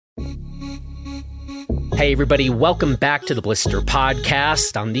Hey, everybody, welcome back to the Blister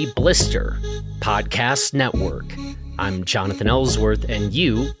Podcast on the Blister Podcast Network. I'm Jonathan Ellsworth, and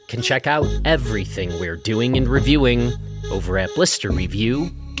you can check out everything we're doing and reviewing over at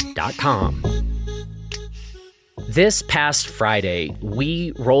blisterreview.com. This past Friday,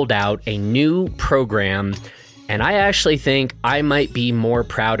 we rolled out a new program, and I actually think I might be more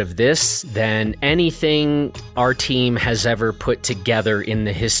proud of this than anything our team has ever put together in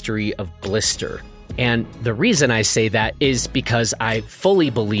the history of Blister. And the reason I say that is because I fully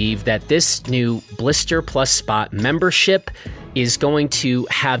believe that this new Blister Plus Spot membership is going to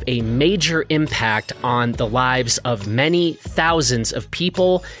have a major impact on the lives of many thousands of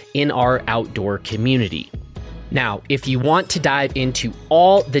people in our outdoor community. Now, if you want to dive into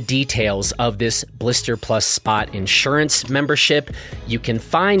all the details of this Blister Plus Spot insurance membership, you can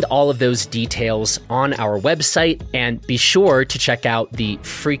find all of those details on our website, and be sure to check out the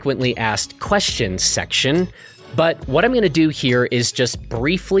frequently asked questions section. But what I'm going to do here is just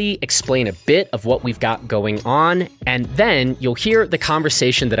briefly explain a bit of what we've got going on, and then you'll hear the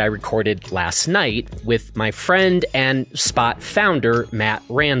conversation that I recorded last night with my friend and Spot founder, Matt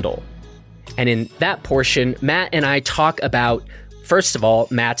Randall. And in that portion, Matt and I talk about, first of all,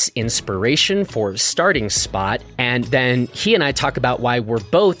 Matt's inspiration for starting Spot, and then he and I talk about why we're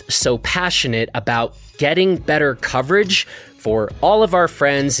both so passionate about getting better coverage for all of our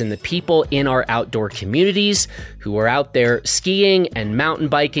friends and the people in our outdoor communities who are out there skiing and mountain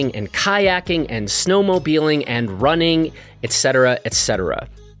biking and kayaking and snowmobiling and running, etc., etc.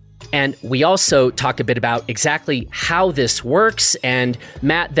 And we also talk a bit about exactly how this works, and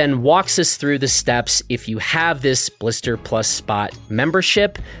Matt then walks us through the steps if you have this Blister Plus Spot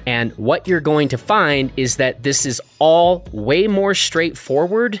membership. And what you're going to find is that this is all way more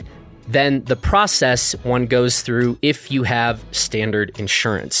straightforward than the process one goes through if you have standard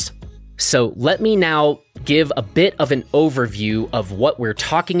insurance. So let me now give a bit of an overview of what we're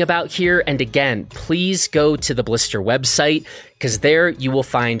talking about here. And again, please go to the Blister website, because there you will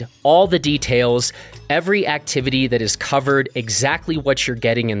find all the details, every activity that is covered, exactly what you're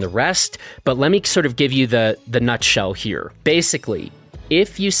getting, and the rest. But let me sort of give you the nutshell here. Basically,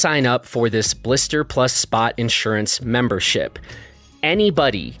 if you sign up for this Blister Plus Spot insurance membership,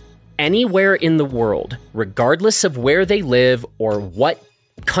 anybody, anywhere in the world, regardless of where they live or what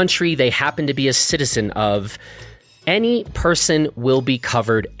country they happen to be a citizen of, any person will be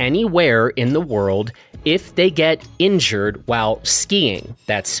covered anywhere in the world if they get injured while skiing.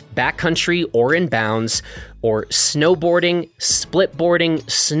 That's backcountry or in bounds, or snowboarding, splitboarding,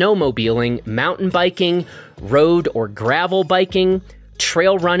 snowmobiling, mountain biking, road or gravel biking,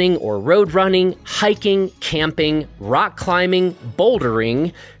 trail running or road running, hiking, camping, rock climbing,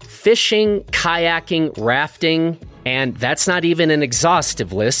 bouldering, fishing, kayaking, rafting. And that's not even an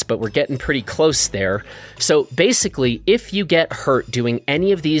exhaustive list, but we're getting pretty close there. So basically, if you get hurt doing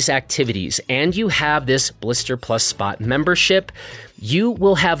any of these activities and you have this Blister Plus Spot membership, you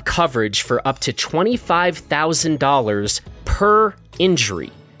will have coverage for up to $25,000 per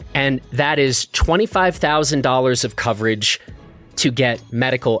injury. And that is $25,000 of coverage to get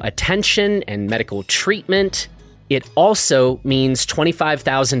medical attention and medical treatment. It also means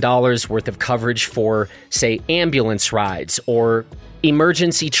 $25,000 worth of coverage for, say, ambulance rides or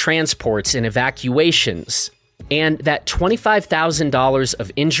emergency transports and evacuations. And that $25,000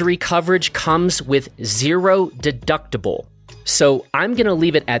 of injury coverage comes with zero deductible. So I'm going to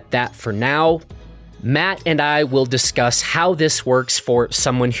leave it at that for now. Matt and I will discuss how this works for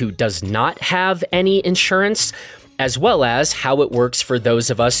someone who does not have any insurance, as well as how it works for those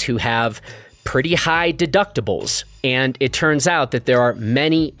of us who have pretty high deductibles. And it turns out that there are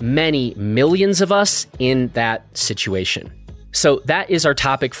many, many millions of us in that situation. So that is our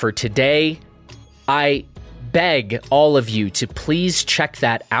topic for today. I beg all of you to please check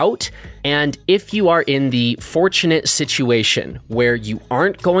that out. And if you are in the fortunate situation where you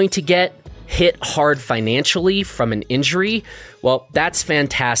aren't going to get hit hard financially from an injury, well, that's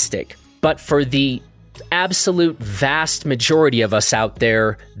fantastic. But for the absolute vast majority of us out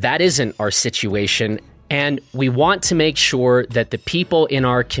there, that isn't our situation. And we want to make sure that the people in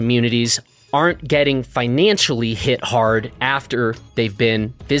our communities aren't getting financially hit hard after they've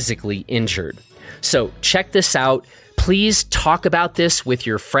been physically injured. So check this out. Please talk about this with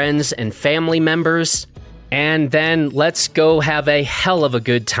your friends and family members. And then let's go have a hell of a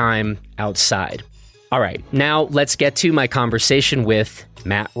good time outside. All right, now let's get to my conversation with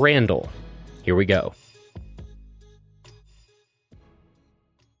Matt Randall. Here we go.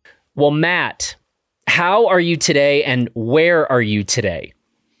 Well, Matt, how are you today and where are you today?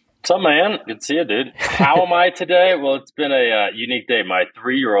 What's up, man? Good to see you, dude. How am I today? Well, it's been a unique day. My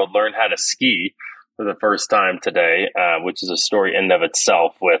 3-year-old learned how to ski for the first time today, which is a story in and of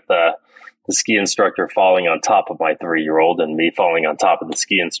itself with the ski instructor falling on top of my 3-year-old and me falling on top of the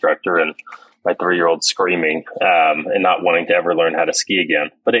ski instructor and my 3-year-old screaming and not wanting to ever learn how to ski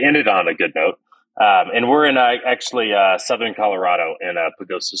again. But it ended on a good note. And we're in southern Colorado in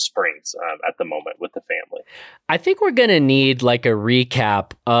Pagosa Springs at the moment with the family. I think we're going to need like a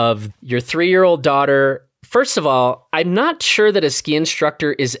recap of your 3-year-old daughter. First of all, I'm not sure that a ski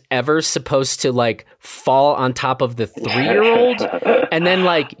instructor is ever supposed to like fall on top of the 3-year-old and then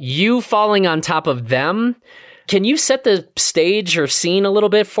like you falling on top of them. Can you set the stage or scene a little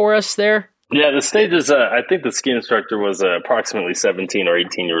bit for us there? Yeah, the stage is, I think the ski instructor was approximately 17 or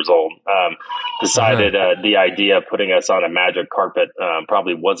 18 years old. Decided the idea of putting us on a magic carpet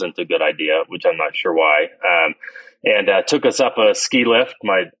probably wasn't a good idea, which I'm not sure why. And took us up a ski lift.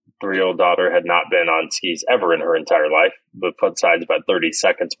 My 3-year-old daughter had not been on skis ever in her entire life, but besides about 30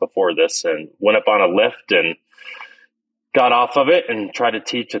 seconds before this, and went up on a lift and got off of it and tried to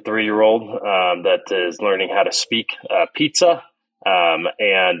teach a 3-year-old that is learning how to speak pizza.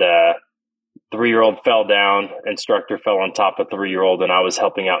 And 3-year-old fell down, instructor fell on top of 3-year-old, and I was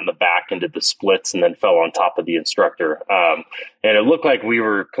helping out in the back and did the splits and then fell on top of the instructor. And it looked like we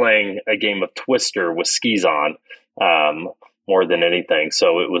were playing a game of Twister with skis on more than anything.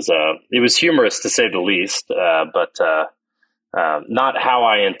 So it was humorous to say the least, but not how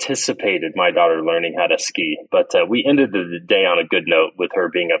I anticipated my daughter learning how to ski. But we ended the day on a good note with her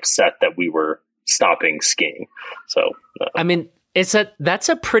being upset that we were stopping skiing. So, I mean, that's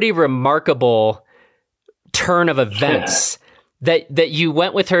a pretty remarkable turn of events that you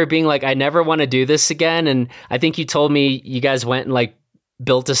went with her being like, I never want to do this again. And I think you told me you guys went and like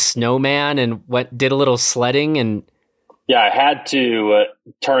built a snowman and did a little sledding. And yeah, I had to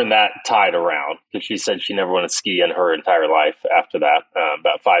turn that tide around because she said she never wanted to ski in her entire life after that,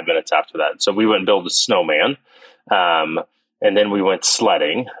 about 5 minutes after that. So we went and built a snowman. And then we went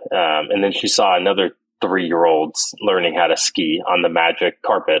sledding. And then she saw another 3-year-olds learning how to ski on the magic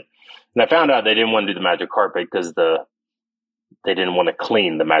carpet. And I found out they didn't want to do the magic carpet because they didn't want to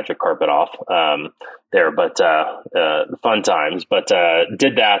clean the magic carpet off there, but fun times, but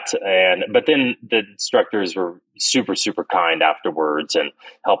did that. But then the instructors were super, super kind afterwards and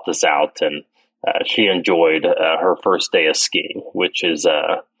helped us out. And she enjoyed her first day of skiing, which is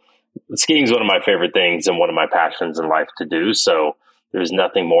skiing is one of my favorite things and one of my passions in life to do. So there's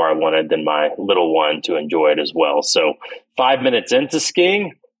nothing more I wanted than my little one to enjoy it as well. So 5 minutes into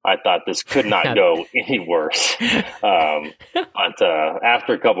skiing, I thought this could not go any worse. But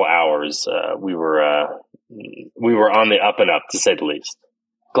after a couple of hours, we were on the up and up, to say the least.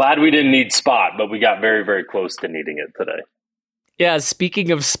 Glad we didn't need Spot, but we got very, very close to needing it today. Yeah,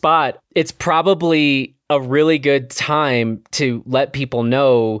 speaking of Spot, it's probably a really good time to let people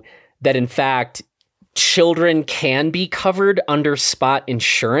know that, in fact, children can be covered under Spot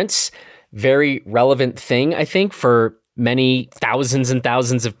insurance. Very relevant thing, I think, for many thousands and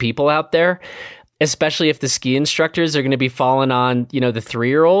thousands of people out there, especially if the ski instructors are going to be falling on, the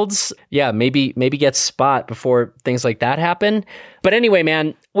 3-year-olds. Yeah, maybe get Spot before things like that happen. But anyway,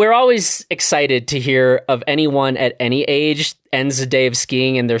 man, we're always excited to hear of anyone at any age ends a day of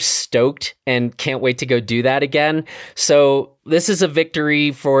skiing and they're stoked and can't wait to go do that again. So this is a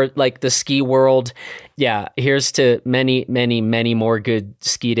victory for like the ski world. Yeah, here's to many, many, many more good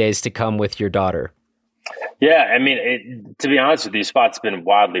ski days to come with your daughter. Yeah, I mean, to be honest with you, Spot's been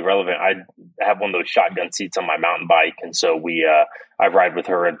wildly relevant. I have one of those shotgun seats on my mountain bike, and so I ride with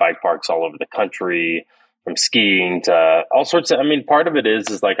her at bike parks all over the country, from skiing to all sorts of. I mean, part of it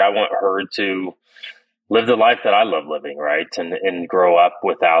is like I want her to live the life that I love living, right, and grow up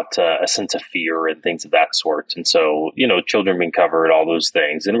without a sense of fear and things of that sort. And so, children being covered, all those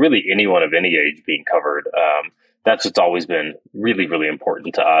things, and really anyone of any age being covered. That's what's always been really, really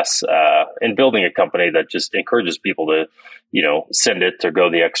important to us in building a company that just encourages people to, send it or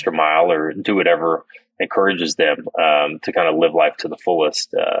go the extra mile or do whatever encourages them to kind of live life to the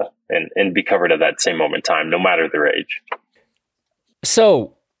fullest and be covered at that same moment in time, no matter their age.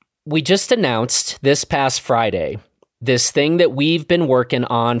 So we just announced this past Friday, this thing that we've been working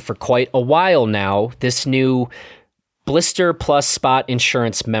on for quite a while now, this new Blister Plus Spot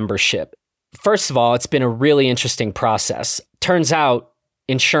Insurance membership. First of all, it's been a really interesting process. Turns out,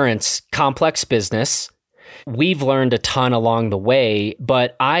 insurance, complex business. We've learned a ton along the way,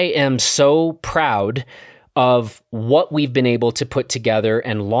 but I am so proud of what we've been able to put together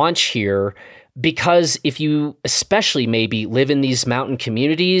and launch here, because if you especially maybe live in these mountain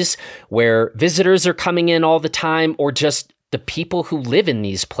communities where visitors are coming in all the time, or just the people who live in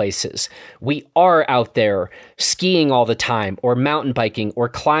these places. We are out there skiing all the time, or mountain biking, or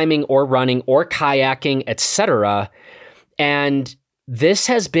climbing, or running, or kayaking, etc. And this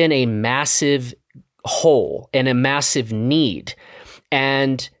has been a massive hole and a massive need.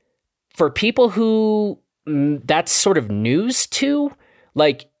 And for people who that's sort of news to,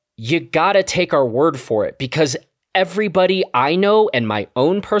 like, you gotta take our word for it, because everybody I know and my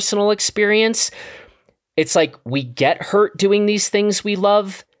own personal experience, it's like we get hurt doing these things we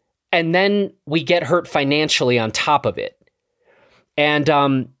love, and then we get hurt financially on top of it. And,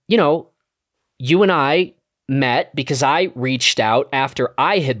 you and I met because I reached out after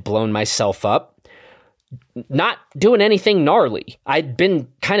I had blown myself up, not doing anything gnarly. I'd been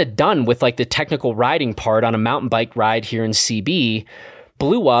kind of done with like the technical riding part on a mountain bike ride here in CB,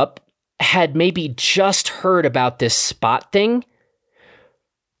 blew up, had maybe just heard about this Spot thing.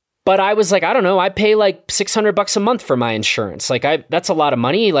 But I was like, I don't know, I pay like $600 a month for my insurance. Like that's a lot of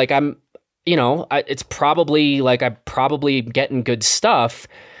money. Like it's probably like I'm probably getting good stuff.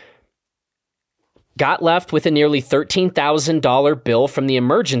 Got left with a nearly $13,000 bill from the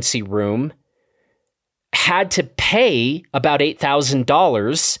emergency room. Had to pay about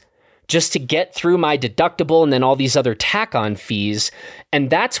 $8,000 just to get through my deductible and then all these other tack-on fees. And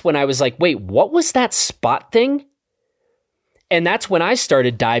that's when I was like, wait, what was that Spot thing? And that's when I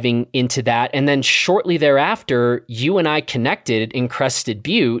started diving into that. And then shortly thereafter, you and I connected in Crested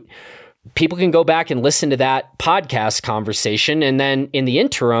Butte. People can go back and listen to that podcast conversation. And then in the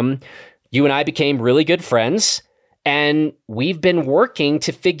interim, you and I became really good friends. And we've been working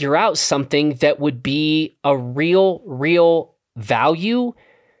to figure out something that would be a real value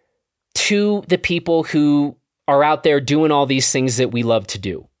to the people who are out there doing all these things that we love to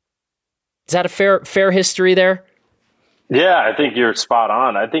do. Is that a fair history there? Yeah, I think you're spot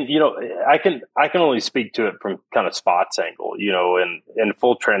on. I think, I can only speak to it from kind of Spot's angle, and in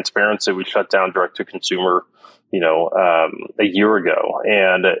full transparency, we shut down direct to consumer, a year ago,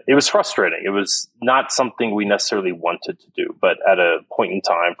 and it was frustrating. It was not something we necessarily wanted to do, but at a point in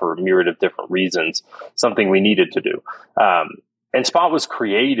time, for a myriad of different reasons, something we needed to do. And Spot was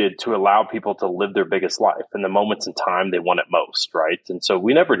created to allow people to live their biggest life in the moments in time they want it most, right? And so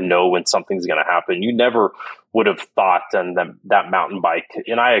we never know when something's going to happen. You never would have thought that mountain bike,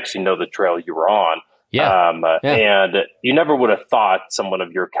 and I actually know the trail you were on. Yeah. And you never would have thought someone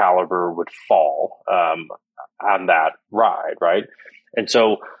of your caliber would fall on that ride, right? And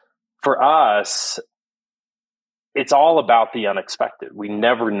so for us, it's all about the unexpected. We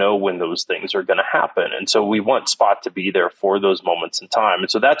never know when those things are going to happen. And so we want Spot to be there for those moments in time.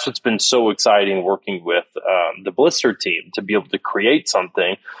 And so that's what's been so exciting working with the Blister team to be able to create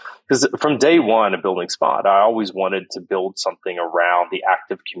something. Because from day one of building Spot, I always wanted to build something around the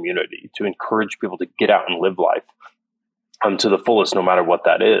active community to encourage people to get out and live life to the fullest, no matter what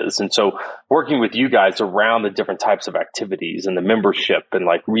that is. And so working with you guys around the different types of activities and the membership and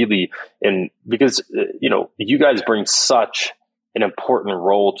because, you guys bring such an important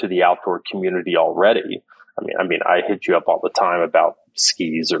role to the outdoor community already. I mean, I hit you up all the time about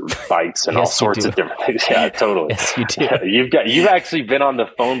skis or bikes and all sorts of different things. Yeah, totally. Yes, you do. You've actually been on the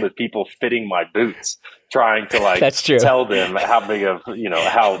phone with people fitting my boots, trying to That's true. tell them how big of,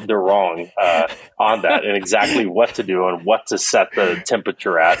 how they're wrong on that and exactly what to do and what to set the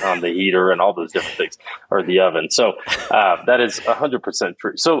temperature at on the heater and all those different things, or the oven. So that is 100%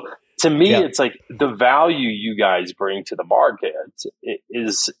 true. So to me, It's like the value you guys bring to the market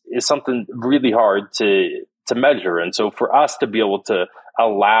is something really hard to measure. And so for us to be able to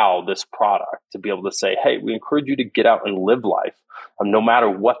allow this product to be able to say, hey, we encourage you to get out and live life, no matter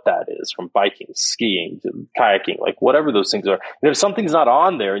what that is, from biking, skiing, to kayaking, like whatever those things are. And if something's not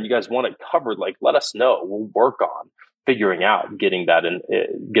on there and you guys want it covered, like let us know. We'll work on figuring out getting that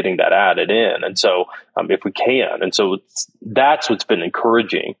added in. And so if we can. And so that's what's been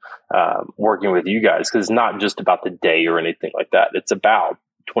encouraging working with you guys, because it's not just about the day or anything like that. It's about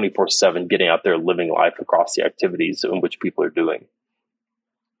 24/7 getting out there, living life across the activities in which people are doing.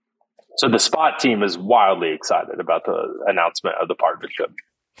 So the Spot team is wildly excited about the announcement of the partnership.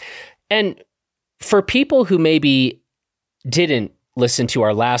 And for people who maybe didn't listen to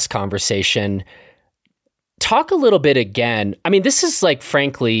our last conversation, talk a little bit again. I mean, this is like,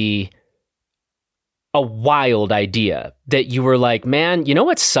 frankly, a wild idea that you were like, man, you know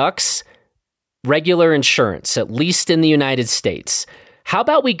what sucks? Regular insurance, at least in the United States. How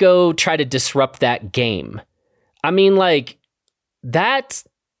about we go try to disrupt that game? I mean, like, that's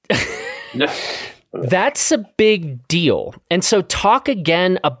a big deal. And so talk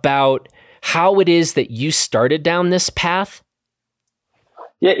again about how it is that you started down this path.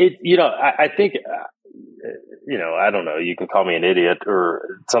 Yeah, I think I don't know, you can call me an idiot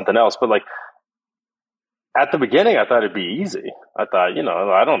or something else, but like at the beginning, I thought it'd be easy. I thought, I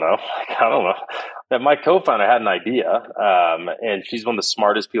don't know. I don't know. That my co-founder had an idea, and she's one of the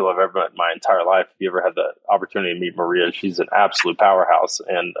smartest people I've ever met in my entire life. If you ever had the opportunity to meet Maria, she's an absolute powerhouse,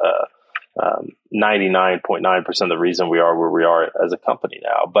 and 99.9% of the reason we are where we are as a company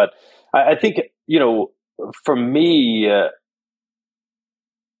now. But I think, for me,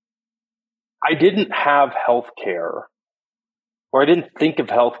 I didn't have healthcare, or I didn't think of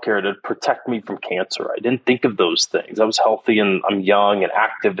healthcare to protect me from cancer. I didn't think of those things. I was healthy and I'm young and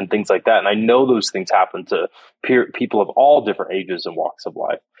active and things like that. And I know those things happen to people of all different ages and walks of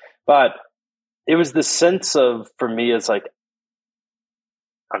life. But it was the sense of, for me, it's like,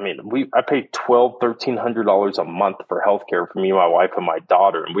 I pay $1,300 a month for healthcare for me, my wife, and my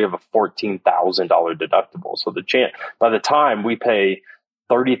daughter, and we have a $14,000 deductible. So by the time we pay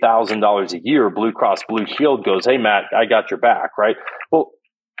 $30,000 a year, Blue Cross Blue Shield goes, "Hey, Matt, I got your back," right? Well,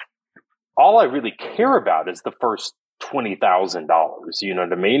 all I really care about is the first $20,000. You know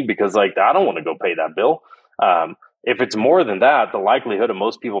what I mean? Because I don't want to go pay that bill. If it's more than that, the likelihood of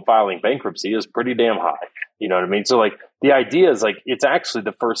most people filing bankruptcy is pretty damn high. You know what I mean? So the idea is it's actually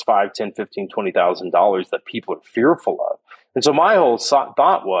the first $5, $10, $15, $20,000 that people are fearful of. And so my whole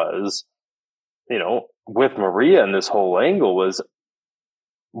thought was, with Maria and this whole angle was,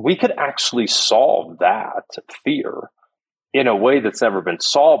 we could actually solve that fear in a way that's never been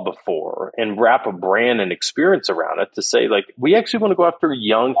solved before and wrap a brand and experience around it to say, we actually want to go after a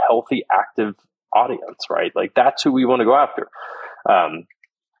young, healthy, active audience, right? That's who we want to go after.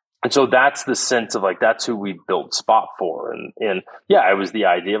 And so that's the sense of that's who we built Spot for. And yeah, it was the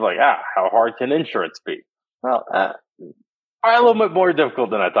idea of how hard can insurance be? Well, a little bit more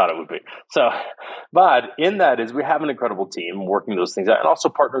difficult than I thought it would be. So, but in that is we have an incredible team working those things out, and also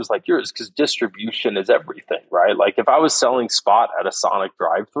partners like yours, because distribution is everything, right? If I was selling Spot at a Sonic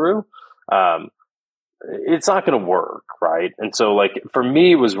drive-through, it's not going to work, right? And so for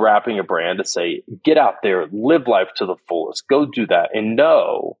me, it was wrapping a brand to say, get out there, live life to the fullest, go do that, and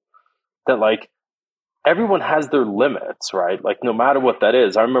know that everyone has their limits, right? No matter what that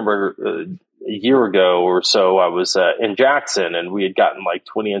is. I remember a year ago or so, I was in Jackson, and we had gotten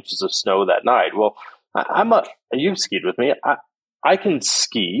 20 inches of snow that night. Well, you've skied with me. I can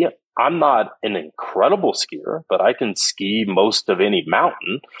ski. I'm not an incredible skier, but I can ski most of any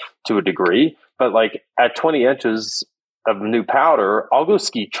mountain to a degree. But at 20 inches of new powder, I'll go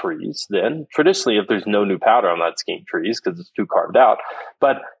ski trees then. Traditionally, if there's no new powder, I'm not skiing trees because it's too carved out.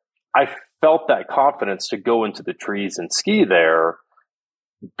 But I felt that confidence to go into the trees and ski there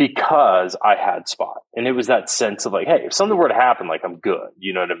because I had Spot. And it was that sense of hey, if something were to happen, I'm good.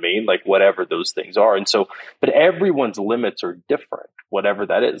 You know what I mean? Whatever those things are. And so, but everyone's limits are different, whatever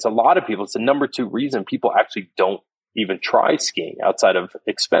that is. A lot of people, it's the number 2 reason people actually don't even try skiing outside of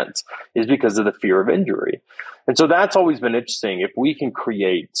expense, is because of the fear of injury. And so that's always been interesting. If we can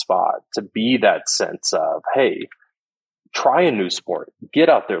create Spot to be that sense of, hey, try a new sport, get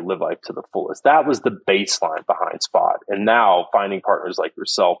out there, live life to the fullest. That was the baseline behind Spot. And now finding partners like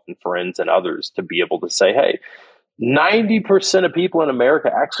yourself and friends and others to be able to say, hey, 90% of people in America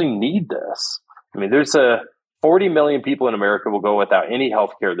actually need this. There's 40 million people in America will go without any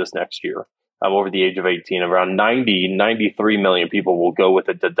health care this next year. Over the age of 18, around 93 million people will go with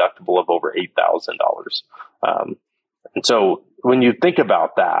a deductible of over $8,000. And so when you think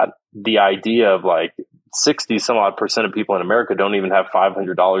about that, the idea of 60 some odd percent of people in America don't even have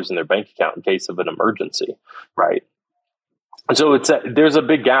 $500 in their bank account in case of an emergency, right? And so there's a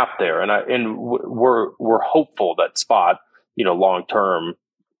big gap there, and we're hopeful that Spot, long term,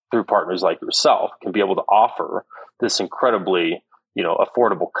 through partners like yourself, can be able to offer this incredibly,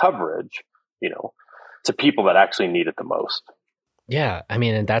 affordable coverage, to people that actually need it the most. Yeah,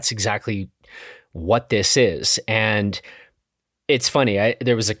 and that's exactly what this is. And it's funny,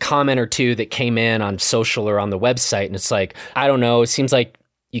 there was a comment or two that came in on social or on the website, and it's I don't know, it seems like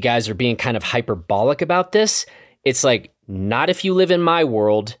you guys are being kind of hyperbolic about this. It's not if you live in my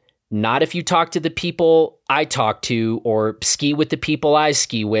world, not if you talk to the people I talk to, or ski with the people I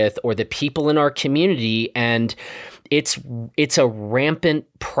ski with, or the people in our community. And it's a rampant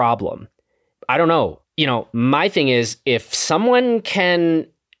problem. I don't know. My thing is, if someone can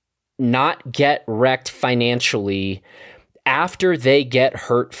not get wrecked financially after they get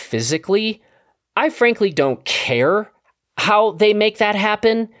hurt physically, I frankly don't care how they make that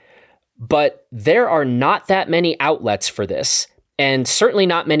happen, but there are not that many outlets for this, and certainly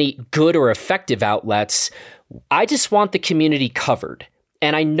not many good or effective outlets. I just want the community covered.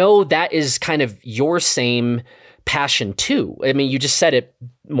 And I know that is kind of your same passion too. I mean, you just said it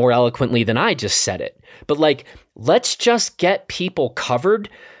more eloquently than I just said it. But like, let's just get people covered.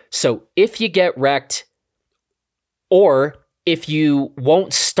 So if you get wrecked, or if you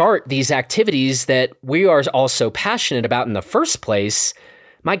won't start these activities that we are also passionate about in the first place,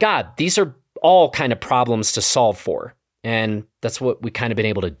 my God, these are all kind of problems to solve for. And that's what we kind of been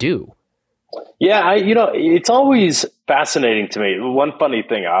able to do. Yeah, it's always fascinating to me. One funny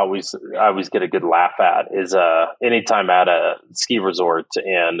thing I always get a good laugh at is anytime at a ski resort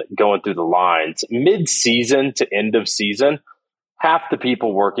and going through the lines, mid-season to end of season, half the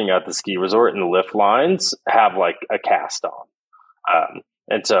people working at the ski resort in the lift lines have like a cast on.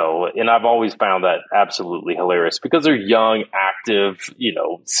 And I've always found that absolutely hilarious because they're young, active,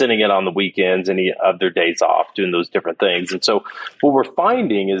 sitting in on the weekends, any of their days off, doing those different things. And so what we're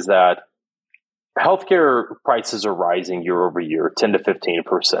finding is that healthcare prices are rising year over year, 10 to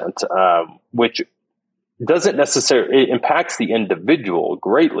 15%, which doesn't necessarily, it impacts the individual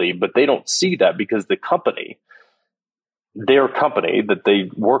greatly, but they don't see that because their company that they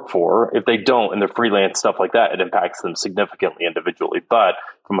work for, if they don't, and they're freelance, stuff like that, it impacts them significantly individually, but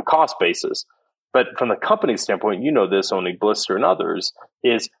from a cost basis. But from the company standpoint, this, owning Blister and others,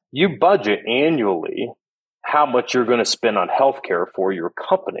 is you budget annually how much you're going to spend on healthcare for your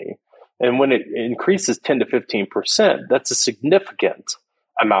company. And when it increases 10 to 15%, that's a significant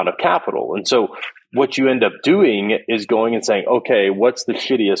amount of capital. And so what you end up doing is going and saying, okay, what's the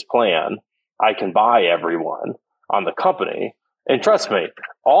shittiest plan I can buy everyone on the company? And trust me,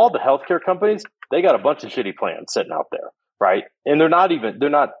 all the healthcare companies, they got a bunch of shitty plans sitting out there, right? And they're not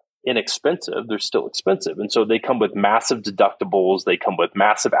inexpensive. They're still expensive. And so they come with massive deductibles. They come with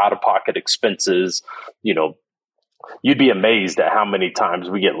massive out-of-pocket expenses. You'd be amazed at how many times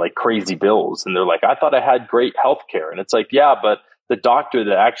we get like crazy bills and they're like, I thought I had great health care. And it's like, yeah, but the doctor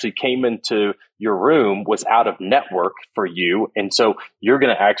that actually came into your room was out of network for you. And so you're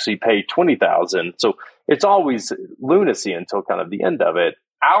going to actually pay $20,000. So it's always lunacy until kind of the end of it.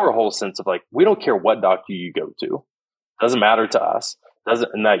 Our whole sense of like, we don't care what doctor you go to. Doesn't matter to us.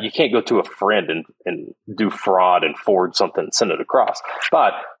 And that you can't go to a friend and do fraud and forge something and send it across.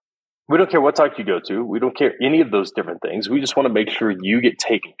 But we don't care what doctor you go to. We don't care any of those different things. We just want to make sure you get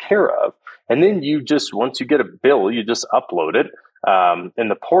taken care of. And then once you get a bill, you just upload it in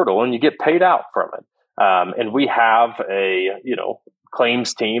the portal and you get paid out from it. And we have a,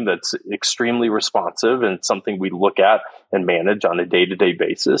 claims team that's extremely responsive and something we look at and manage on a day-to-day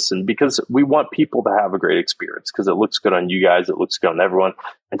basis. And because we want people to have a great experience, because it looks good on you guys, it looks good on everyone.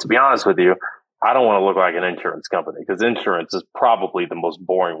 And to be honest with you, I don't want to look like an insurance company because insurance is probably the most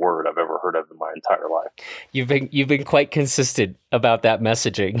boring word I've ever heard of in my entire life. You've been quite consistent about that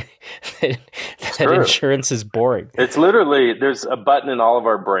messaging that insurance is boring. It's literally, there's a button in all of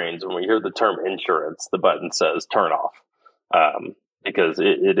our brains when we hear the term insurance, the button says turn off, because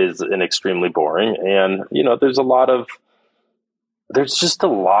it is an extremely boring. And, there's just a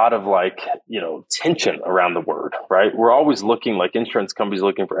lot of tension around the word, right? We're always looking, like insurance companies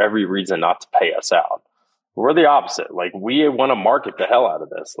looking for every reason not to pay us out. We're the opposite. Like, we want to market the hell out of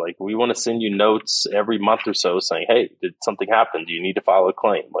this. Like, we want to send you notes every month or so saying, hey, did something happen? Do you need to file a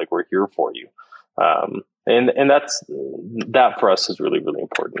claim? Like, we're here for you. And that for us is really, really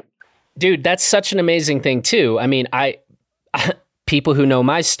important. Dude, that's such an amazing thing too. I mean, people who know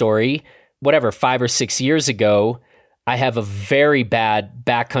my story, 5 or 6 years ago, I have a very bad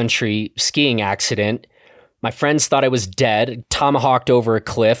backcountry skiing accident. My friends thought I was dead, tomahawked over a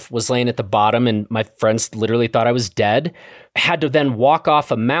cliff, was laying at the bottom, and my friends literally thought I was dead. I had to then walk off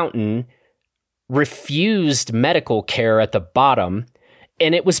a mountain, refused medical care at the bottom.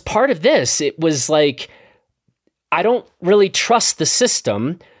 And it was part of this. It was like, I don't really trust the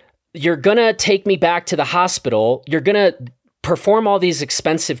system. You're going to take me back to the hospital. You're going to perform all these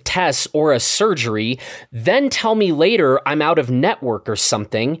expensive tests or a surgery, then tell me later I'm out of network or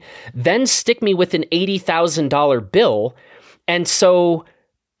something, then stick me with an $80,000 bill. And so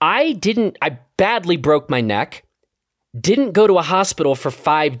I badly broke my neck, didn't go to a hospital for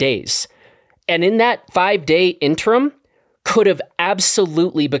 5 days. And in that 5-day interim, could have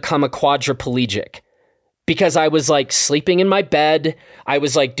absolutely become a quadriplegic. Because I was like sleeping in my bed. I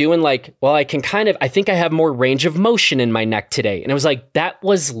was like doing I think I have more range of motion in my neck today. And it was like, that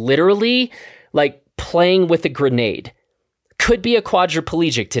was literally like playing with a grenade. Could be a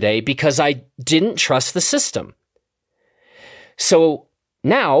quadriplegic today because I didn't trust the system. So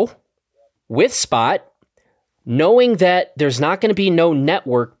now with Spot, knowing that there's not going to be no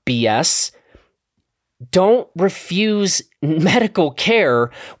network BS, don't refuse medical care.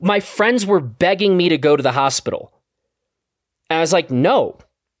 My friends were begging me to go to the hospital. And I was like, no.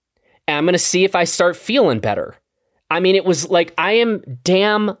 And I'm going to see if I start feeling better. I mean, it was like, I am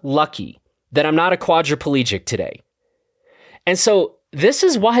damn lucky that I'm not a quadriplegic today. And so this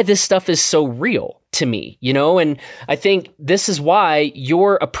is why this stuff is so real to me, you know? And I think this is why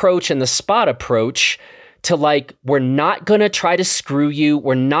your approach and the Spot approach to like, we're not going to try to screw you.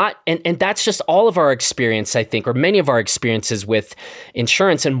 We're not. And that's just all of our experience, I think, or many of our experiences with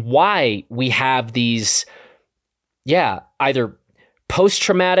insurance, and why we have these, either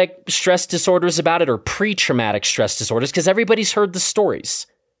post-traumatic stress disorders about it or pre-traumatic stress disorders, because everybody's heard the stories.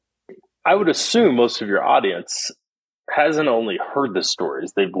 I would assume most of your audience hasn't only heard the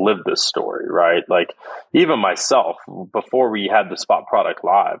stories, they've lived this story, right? Like even myself, before we had the Spot product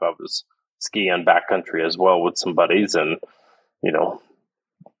live, I was skiing backcountry as well with some buddies, and, you know,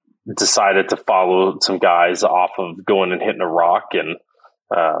 decided to follow some guys off of going and hitting a rock and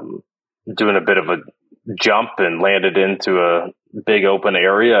doing a bit of a jump, and landed into a big open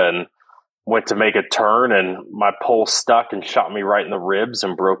area and went to make a turn, and my pole stuck and shot me right in the ribs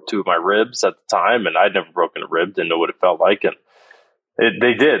and broke two of my ribs at the time. And I'd never broken a rib, didn't know what it felt like. And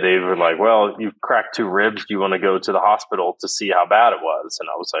they did. They were like, well, you cracked two ribs. Do you want to go to the hospital to see how bad it was? And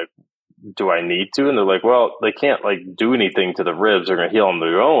I was like, do I need to? And they're like, well, they can't like do anything to the ribs. They're going to heal on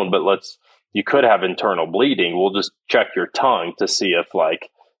their own, but you could have internal bleeding. We'll just check your tongue to see if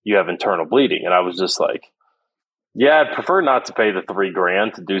like you have internal bleeding. And I was just like, yeah, I'd prefer not to pay the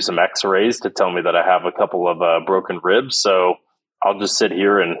 $3,000 to do some x-rays to tell me that I have a couple of broken ribs. So I'll just sit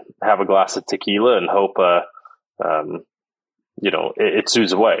here and have a glass of tequila and hope, it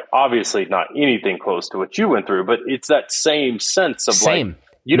soothes away. Obviously not anything close to what you went through, but it's that same sense of same.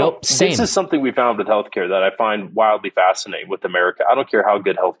 This is something we found with healthcare that I find wildly fascinating with America. I don't care how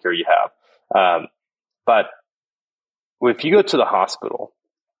good healthcare you have. But if you go to the hospital,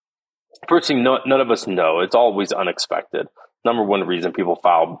 first thing none of us know, it's always unexpected. Number one reason people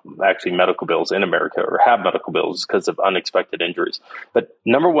file actually medical bills in America or have medical bills is because of unexpected injuries. But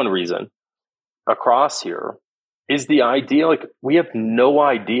number one reason across here is the idea, like we have no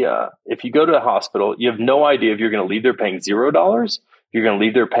idea. If you go to a hospital, you have no idea if you're going to leave there paying $0, you're going to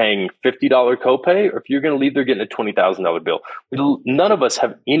leave there paying $50 copay, or if you're going to leave there getting a $20,000 bill. None of us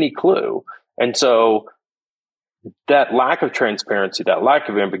have any clue. And so that lack of transparency, that lack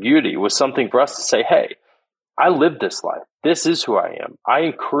of ambiguity was something for us to say, hey, I live this life. This is who I am. I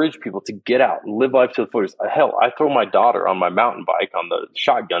encourage people to get out and live life to the fullest. Hell, I throw my daughter on my mountain bike on the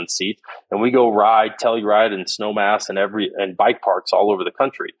shotgun seat, and we go ride, Telluride, and Snowmass and bike parks all over the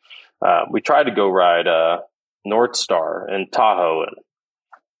country. We try to go ride North Star and Tahoe, and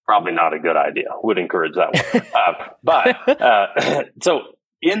probably not a good idea. Would encourage that one. So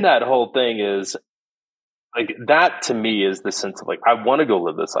in that whole thing is like that to me is the sense of like, I want to go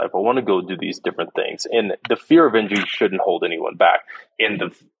live this life. I want to go do these different things. And the fear of injury shouldn't hold anyone back. And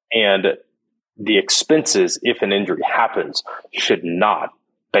the expenses, if an injury happens, should not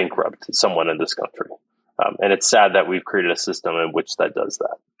bankrupt someone in this country. And it's sad that we've created a system in which that does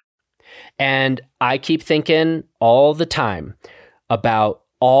that. And I keep thinking all the time about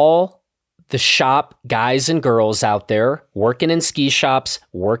all the shop guys and girls out there working in ski shops,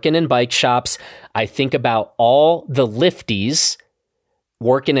 working in bike shops. I think about all the lifties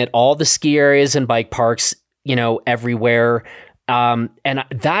working at all the ski areas and bike parks, everywhere. And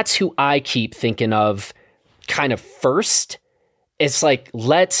that's who I keep thinking of kind of first. It's like,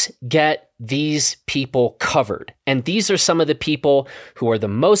 let's get these people covered. And these are some of the people who are the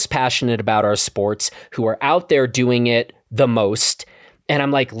most passionate about our sports, who are out there doing it the most. And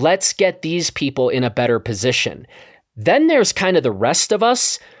I'm like, let's get these people in a better position. Then there's kind of the rest of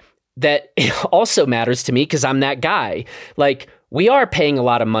us that also matters to me because I'm that guy. Like, we are paying a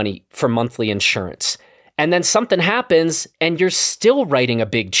lot of money for monthly insurance. And then something happens and you're still writing a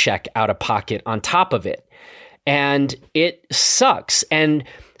big check out of pocket on top of it. And it sucks. And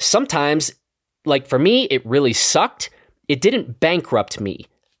sometimes, like for me, it really sucked. It didn't bankrupt me.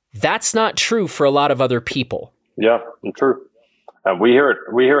 That's not true for a lot of other people. Yeah, true. We hear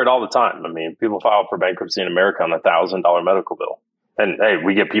it all the time. I mean, people file for bankruptcy in America on $1,000 medical bill. And hey,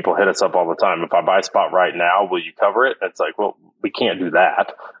 we get people hit us up all the time. If I buy Spot right now, will you cover it? It's like, well, we can't do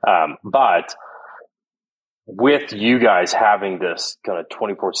that. But with you guys having this kind of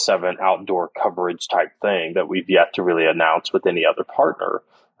 24/7 outdoor coverage type thing that we've yet to really announce with any other partner,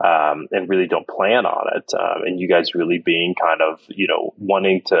 and really don't plan on it. And you guys really being kind of,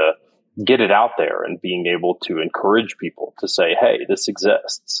 wanting to get it out there and being able to encourage people to say, hey, this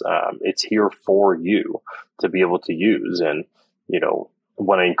exists. It's here for you to be able to use. And,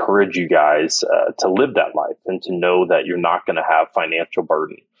 want to encourage you guys to live that life and to know that you're not going to have financial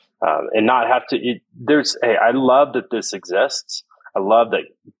burden and not have to. Hey, I love that this exists. I love that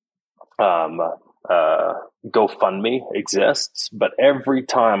GoFundMe exists, but every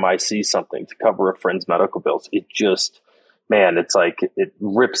time I see something to cover a friend's medical bills, it just, man, it's like it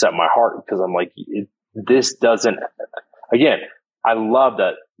rips at my heart because I'm like, this doesn't. Again, I love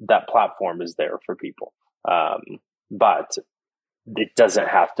that platform is there for people, but it doesn't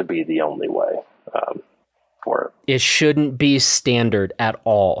have to be the only way for it. It shouldn't be standard at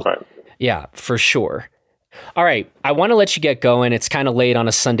all. Right. Yeah, for sure. All right, I want to let you get going. It's kind of late on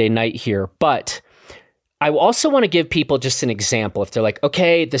a Sunday night here, but I also want to give people just an example. If they're like,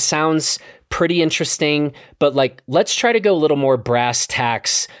 okay, this sounds pretty interesting, but like, let's try to go a little more brass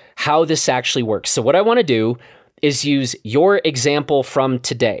tacks, how this actually works. So what I want to do is use your example from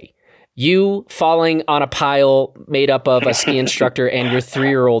today. You falling on a pile made up of a ski instructor and your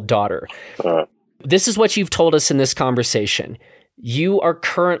 3-year-old daughter. This is what you've told us in this conversation. You are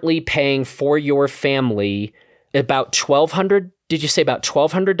currently paying for your family about $1,200. Did you say about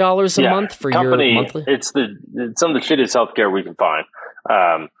 $1,200 a month for company, your monthly? It's some of the shittiest healthcare we can find.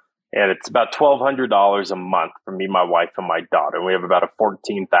 And it's about $1,200 a month for me, my wife, and my daughter. We have about a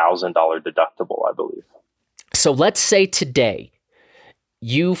 $14,000 deductible, I believe. So let's say today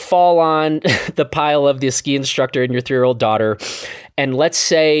you fall on the pile of the ski instructor and your 3-year-old daughter, and let's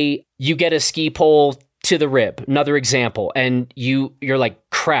say you get a ski pole to the rib, another example, and you're like,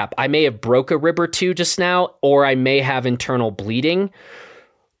 crap, I may have broke a rib or two just now, or I may have internal bleeding.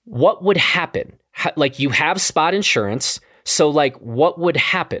 What would happen? Like, you have spot insurance, so like, what would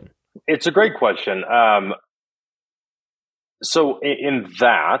happen? It's a great question. So in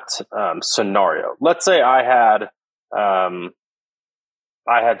that scenario, let's say I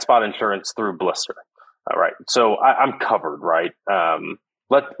had spot insurance through Blister. All right. So I'm covered, right?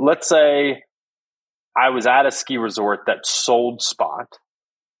 Let's say I was at a ski resort that sold spot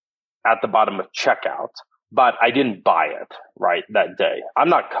at the bottom of checkout, but I didn't buy it right that day. I'm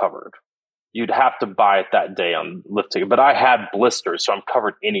not covered. You'd have to buy it that day on lift ticket, but I had blisters, so I'm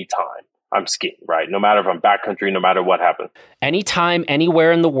covered anytime I'm skiing, right? No matter if I'm backcountry, no matter what happens. Anytime,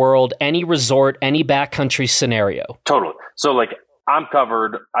 anywhere in the world, any resort, any backcountry scenario. Totally. So like, I'm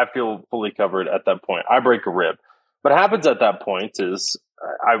covered. I feel fully covered at that point. I break a rib. What happens at that point is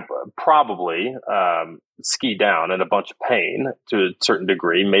I probably ski down in a bunch of pain to a certain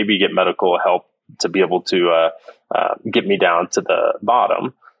degree, maybe get medical help to be able to get me down to the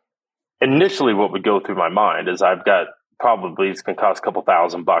bottom. Initially, what would go through my mind is I've got probably, it's going to cost a couple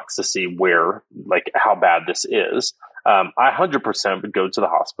 $1,000 to see where, like, how bad this is. I 100% would go to the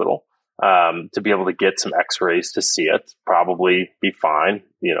hospital to be able to get some x-rays to see it, probably be fine,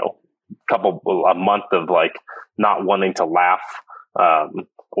 a month of like not wanting to laugh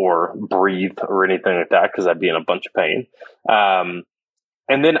or breathe or anything like that because I'd be in a bunch of pain. And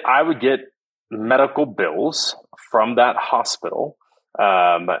then I would get medical bills from that hospital,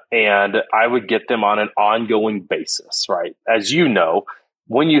 and I would get them on an ongoing basis, right? As you know,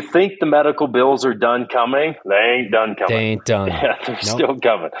 when you think the medical bills are done coming, they ain't done coming. They ain't done. Yeah, they're still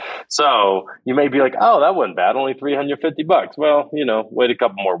coming. So you may be like, oh, that wasn't bad. Only $350. Well, wait a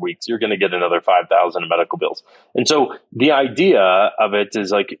couple more weeks. You're going to get another $5,000 in medical bills. And so the idea of it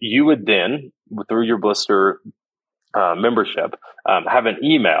is like you would then, through your Blister membership, have an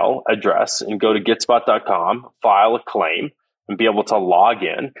email address and go to getspot.com, file a claim, and be able to log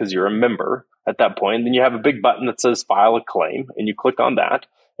in because you're a member at that point. And then you have a big button that says file a claim, and you click on that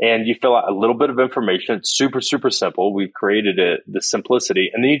and you fill out a little bit of information. It's super, super simple. We've created the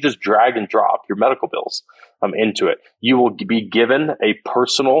simplicity, and then you just drag and drop your medical bills into it. You will be given a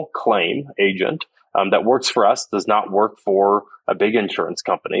personal claim agent that works for us, does not work for a big insurance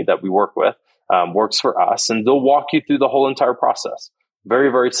company that we work with, works for us, and they'll walk you through the whole entire process.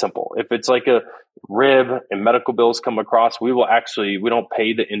 Very, very simple. If it's like a rib and medical bills come across, we don't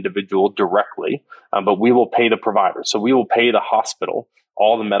pay the individual directly, but we will pay the provider. So we will pay the hospital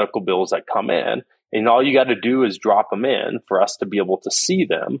all the medical bills that come in. And all you got to do is drop them in for us to be able to see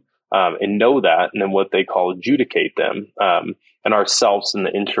them and know that, and then what they call adjudicate them. And ourselves and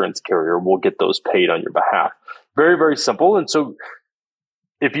the insurance carrier will get those paid on your behalf. Very, very simple. And so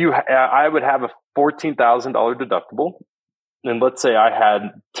I would have a $14,000 deductible. And let's say I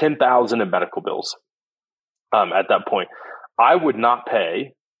had $10,000 in medical bills at that point. I would not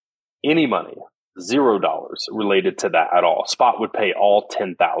pay any money, $0 related to that at all. Spot would pay all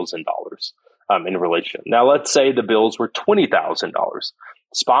 $10,000 in relation. Now, let's say the bills were $20,000.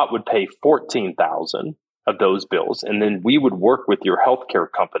 Spot would pay $14,000 of those bills, and then we would work with your healthcare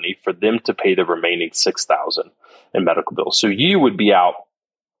company for them to pay the remaining $6,000 in medical bills. So you would be out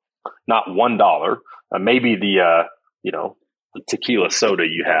not $1, maybe the tequila soda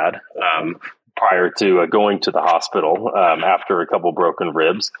you had prior to going to the hospital after a couple broken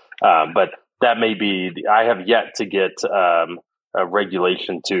ribs. But that may be, I have yet to get a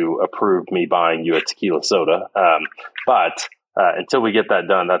regulation to approve me buying you a tequila soda. But until we get that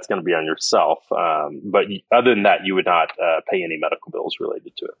done, that's going to be on yourself. But other than that, you would not pay any medical bills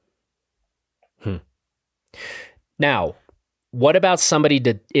related to it. Now, what about somebody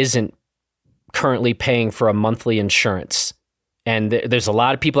that isn't currently paying for a monthly insurance? And there's a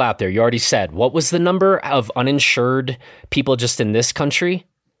lot of people out there. You already said, what was the number of uninsured people just in this country?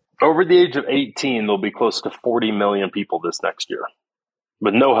 Over the age of 18, there'll be close to 40 million people this next year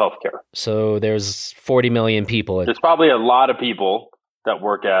with no health care. So there's 40 million people. There's probably a lot of people that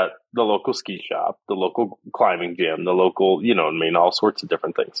work at the local ski shop, the local climbing gym, the local, all sorts of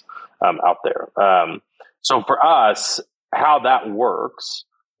different things out there. So for us, how that works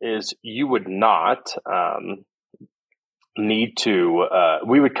is you would not need to,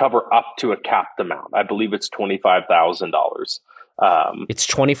 we would cover up to a capped amount. I believe it's $25,000. It's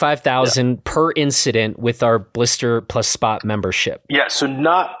 $25,000 per incident with our Blister Plus Spot membership. Yeah. So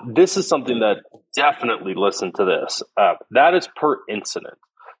this is something that definitely listen to this. That is per incident.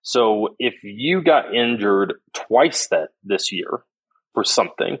 So if you got injured twice this year for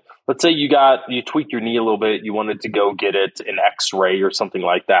something, let's say you tweaked your knee a little bit, you wanted to go get an x-ray or something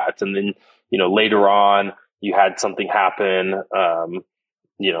like that. And then, later on you had something happen,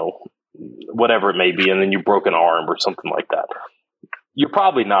 whatever it may be. And then you broke an arm or something like that. You're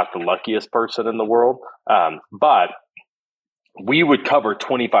probably not the luckiest person in the world, but we would cover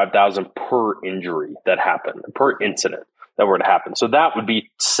 $25,000 per injury that happened, per incident that were to happen. So that would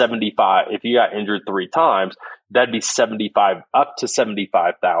be 75. If you got injured 3 times, that'd be up to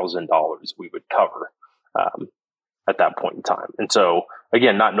 $75,000 we would cover at that point in time. And so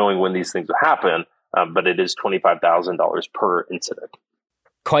again, not knowing when these things will happen, but it is $25,000 per incident.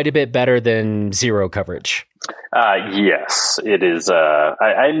 Quite a bit better than zero coverage. Yes, it is.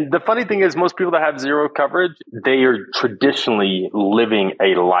 And the funny thing is, most people that have zero coverage, they are traditionally living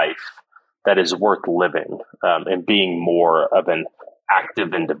a life that is worth living and being more of an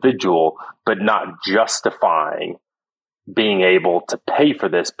active individual, but not justifying being able to pay for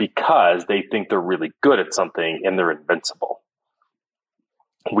this because they think they're really good at something and they're invincible.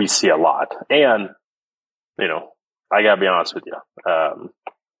 We see a lot. And, I gotta be honest with you.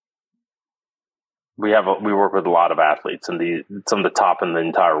 We work with a lot of athletes and some of the top in the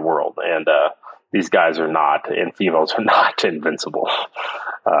entire world, and these guys are not, and females are not invincible.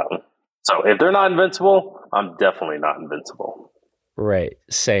 So if they're not invincible, I'm definitely not invincible. Right.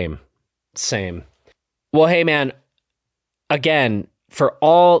 Same. Well, hey man, again, for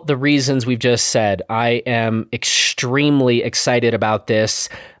all the reasons we've just said, I am extremely excited about this.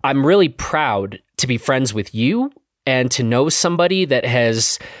 I'm really proud to be friends with you and to know somebody that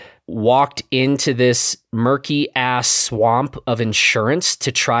has walked into this murky ass swamp of insurance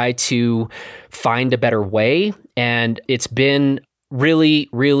to try to find a better way. And it's been really,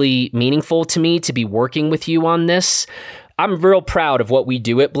 really meaningful to me to be working with you on this. I'm real proud of what we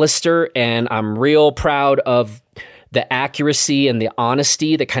do at Blister, and I'm real proud of the accuracy and the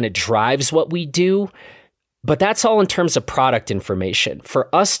honesty that kind of drives what we do. But that's all in terms of product information.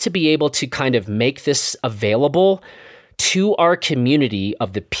 For us to be able to kind of make this available to our community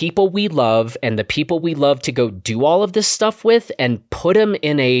of the people we love and the people we love to go do all of this stuff with and put them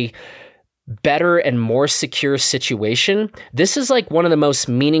in a better and more secure situation, this is like one of the most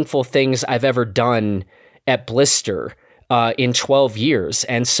meaningful things I've ever done at Blister in 12 years.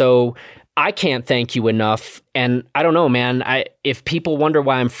 And so I can't thank you enough. And I don't know, man, if people wonder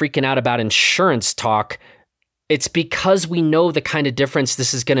why I'm freaking out about insurance talk, it's because we know the kind of difference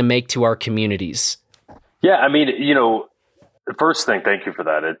this is going to make to our communities. Yeah, I mean, the first thing, thank you for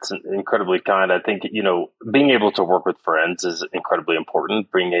that. It's incredibly kind. I think, being able to work with friends is incredibly important.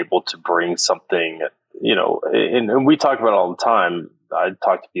 Being able to bring something, and we talk about it all the time. I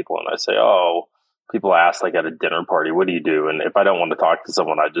talk to people and I say, people ask like at a dinner party, what do you do? And if I don't want to talk to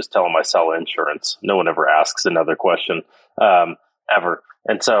someone, I just tell them I sell insurance. No one ever asks another question ever.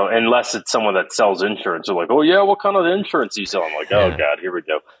 And so unless it's someone that sells insurance, they're like, oh yeah, what kind of insurance do you sell? I'm like, oh God, here we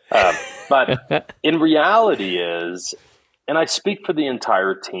go. But in reality is, and I speak for the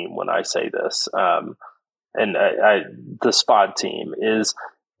entire team when I say this, and the Spot team is,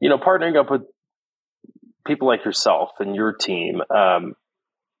 partnering up with people like yourself and your team.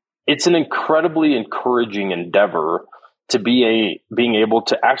 It's an incredibly encouraging endeavor to being able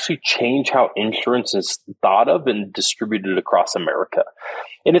to actually change how insurance is thought of and distributed across America.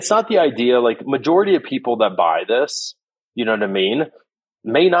 And it's not the idea, like majority of people that buy this, you know what I mean,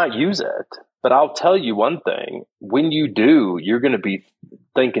 may not use it. But I'll tell you one thing, when you do, you're going to be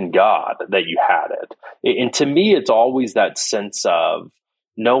thanking God that you had it. And to me, it's always that sense of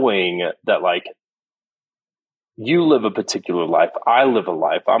knowing that, like, you live a particular life, I live a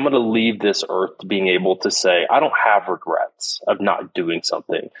life. I'm going to leave this earth being able to say, I don't have regrets of not doing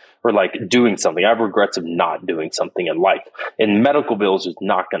something, or like doing something. I have regrets of not doing something in life. And medical bills is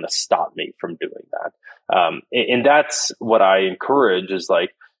not going to stop me from doing that. And that's what I encourage, is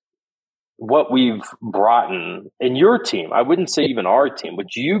like, what we've brought in your team, I wouldn't say even our team,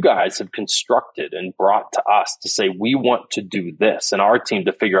 but you guys have constructed and brought to us to say, we want to do this, and our team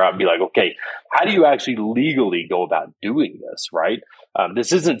to figure out and be like, okay, how do you actually legally go about doing this? Right.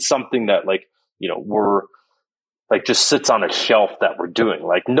 This isn't something that, like, we're like just sits on a shelf that we're doing.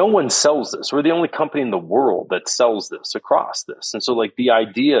 Like, no one sells this. We're the only company in the world that sells this across this. And so, like, the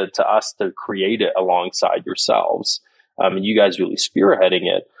idea to us to create it alongside yourselves, and you guys really spearheading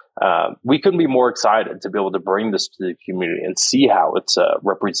it, we couldn't be more excited to be able to bring this to the community and see how it's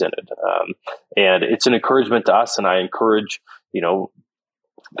represented. And it's an encouragement to us. And I encourage,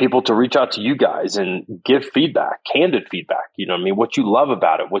 people to reach out to you guys and give feedback, candid feedback. What you love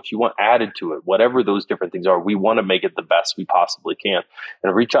about it, what you want added to it, whatever those different things are. We want to make it the best we possibly can,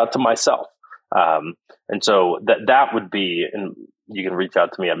 and reach out to myself. And so that would be, and you can reach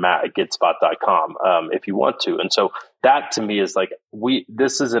out to me at matt@getspot.com if you want to. And so that to me is like,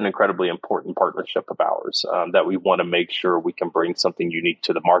 this is an incredibly important partnership of ours, that we want to make sure we can bring something unique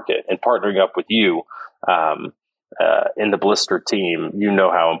to the market. And partnering up with you in the Blister team,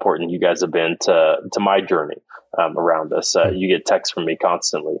 how important you guys have been to my journey around this. You get texts from me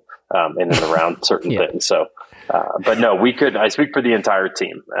constantly in and around certain things. So, but no, I speak for the entire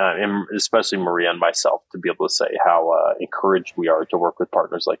team, and especially Maria and myself, to be able to say how encouraged we are to work with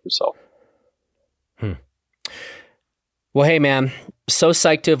partners like yourself. Well, hey man, so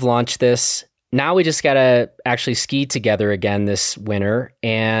psyched to have launched this. Now we just got to actually ski together again this winter,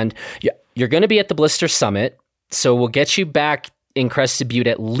 and you're going to be at the Blister Summit. So we'll get you back in Crested Butte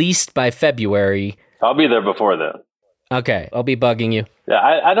at least by February. I'll be there before then. Okay, I'll be bugging you. Yeah,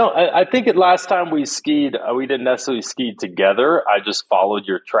 I think last time we skied, we didn't necessarily ski together. I just followed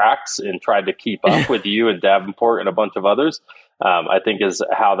your tracks and tried to keep up with you and Davenport and a bunch of others. I think is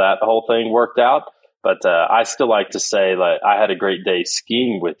how that whole thing worked out. But I still like to say that I had a great day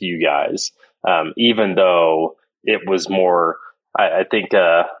skiing with you guys, even though it was more, I think,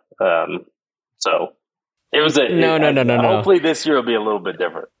 so it was no. Hopefully this year will be a little bit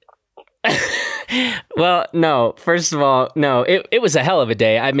different. Well, no, first of all, no, it was a hell of a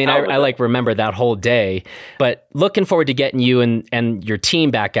day. I mean, I like remember that whole day, but looking forward to getting you and your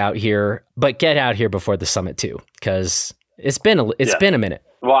team back out here, but get out here before the summit too, because it's been a minute.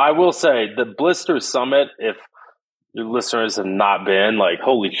 Well, I will say the Blister Summit, if your listeners have not been, like,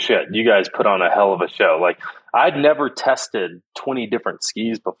 holy shit, you guys put on a hell of a show. Like, I'd never tested 20 different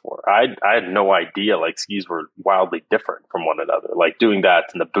skis before. I had no idea, like, skis were wildly different from one another. Like, doing that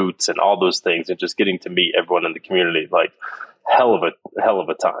and the boots and all those things and just getting to meet everyone in the community, like, hell of a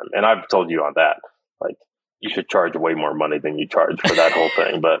time. And I've told you on that, like, you should charge way more money than you charge for that whole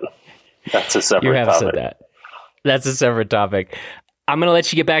thing. But that's a separate topic. You have said that. That's a separate topic. I'm going to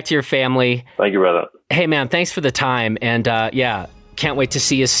let you get back to your family. Thank you, brother. Hey, man, thanks for the time. And can't wait to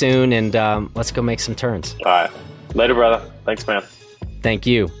see you soon. And let's go make some turns. All right. Later, brother. Thanks, man. Thank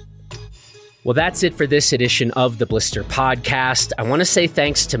you. Well, that's it for this edition of the Blister Podcast. I want to say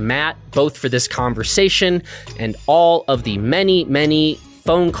thanks to Matt, both for this conversation and all of the many, many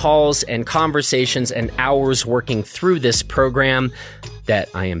phone calls and conversations and hours working through this program that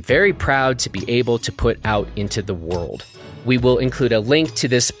I am very proud to be able to put out into the world. We will include a link to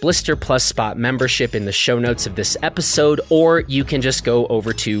this Blister Plus Spot membership in the show notes of this episode, or you can just go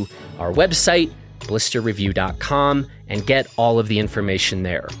over to our website, blisterreview.com, and get all of the information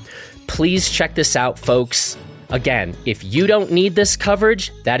there. Please check this out, folks. Again, if you don't need this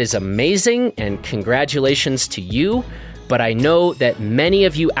coverage, that is amazing, and congratulations to you. But I know that many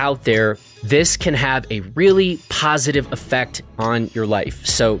of you out there, this can have a really positive effect on your life.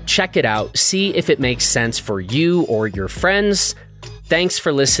 So check it out. See if it makes sense for you or your friends. Thanks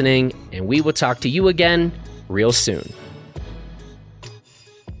for listening, and we will talk to you again real soon.